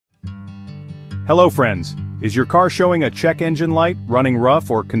Hello friends, is your car showing a check engine light, running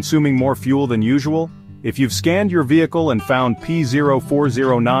rough or consuming more fuel than usual? If you've scanned your vehicle and found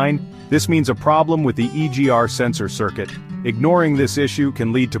P0409, this means a problem with the EGR sensor circuit. Ignoring this issue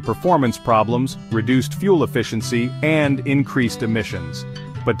can lead to performance problems, reduced fuel efficiency, and increased emissions.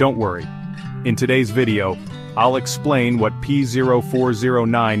 But don't worry. In today's video, I'll explain what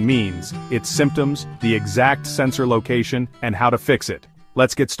P0409 means, its symptoms, the exact sensor location, and how to fix it.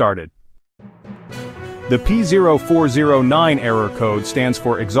 Let's get started. The P0409 error code stands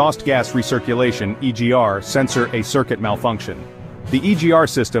for Exhaust Gas Recirculation (EGR) Sensor A circuit malfunction. The EGR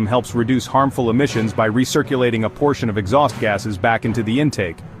system helps reduce harmful emissions by recirculating a portion of exhaust gases back into the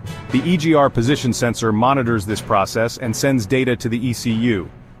intake. The EGR position sensor monitors this process and sends data to the ECU.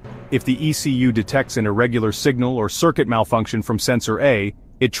 If the ECU detects an irregular signal or circuit malfunction from sensor A,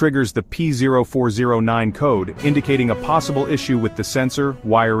 it triggers the P0409 code, indicating a possible issue with the sensor,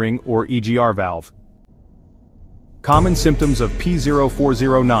 wiring, or EGR valve. Common symptoms of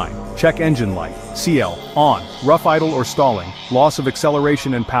P0409: check engine light, CL, on, rough idle or stalling, loss of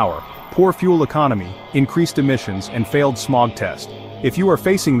acceleration and power, poor fuel economy, increased emissions, and failed smog test. If you are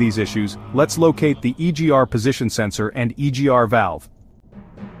facing these issues, let's locate the EGR position sensor and EGR valve.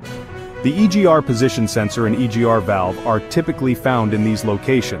 The EGR position sensor and EGR valve are typically found in these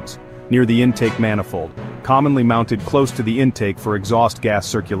locations: near the intake manifold, commonly mounted close to the intake for exhaust gas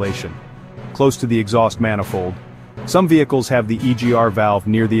circulation. Close to the exhaust manifold. Some vehicles have the EGR valve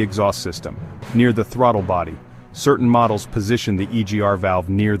near the exhaust system, near the throttle body. Certain models position the EGR valve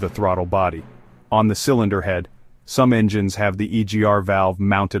near the throttle body. On the cylinder head. Some engines have the EGR valve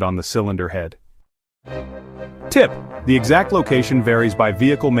mounted on the cylinder head. Tip: the exact location varies by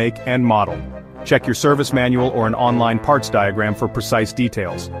vehicle make and model. Check your service manual or an online parts diagram for precise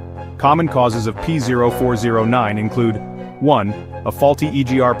details. Common causes of P0409 include 1. A faulty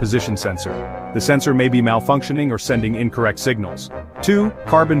EGR position sensor. The sensor may be malfunctioning or sending incorrect signals. 2.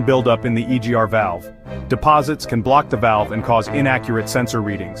 Carbon buildup in the EGR valve. Deposits can block the valve and cause inaccurate sensor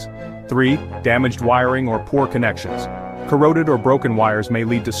readings. 3. Damaged wiring or poor connections. Corroded or broken wires may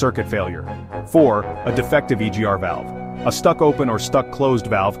lead to circuit failure. 4. A defective EGR valve. A stuck open or stuck closed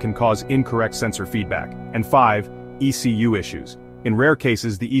valve can cause incorrect sensor feedback. And 5. ECU issues. In rare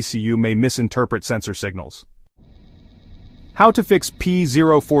cases, the ECU may misinterpret sensor signals. How to fix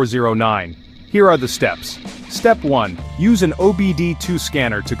P0409. Here are the steps. Step 1. Use an OBD-II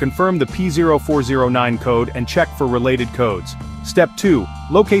scanner to confirm the P0409 code and check for related codes. Step 2.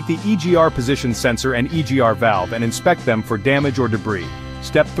 Locate the EGR position sensor and EGR valve and inspect them for damage or debris.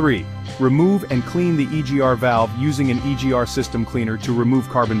 Step 3. Remove and clean the EGR valve using an EGR system cleaner to remove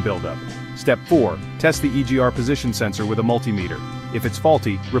carbon buildup. Step 4. Test the EGR position sensor with a multimeter. If it's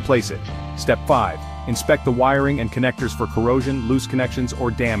faulty, replace it. Step 5. Inspect the wiring and connectors for corrosion, loose connections,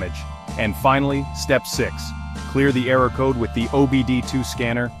 or damage. And finally, Step 6. Clear the error code with the OBD-II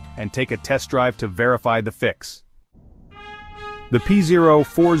scanner and take a test drive to verify the fix. The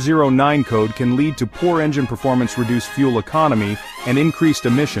P0409 code can lead to poor engine performance, reduced fuel economy, and increased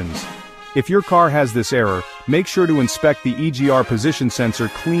emissions. If your car has this error, make sure to inspect the EGR position sensor,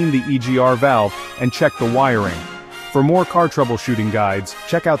 clean the EGR valve, and check the wiring. For more car troubleshooting guides,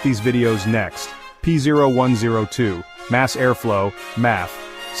 check out these videos next. P0102, mass airflow, MAF,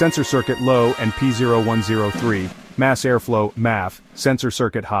 sensor circuit low, and P0103, mass airflow, MAF, sensor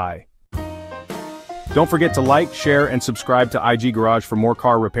circuit high. Don't forget to like, share, and subscribe to IG Garage for more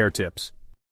car repair tips.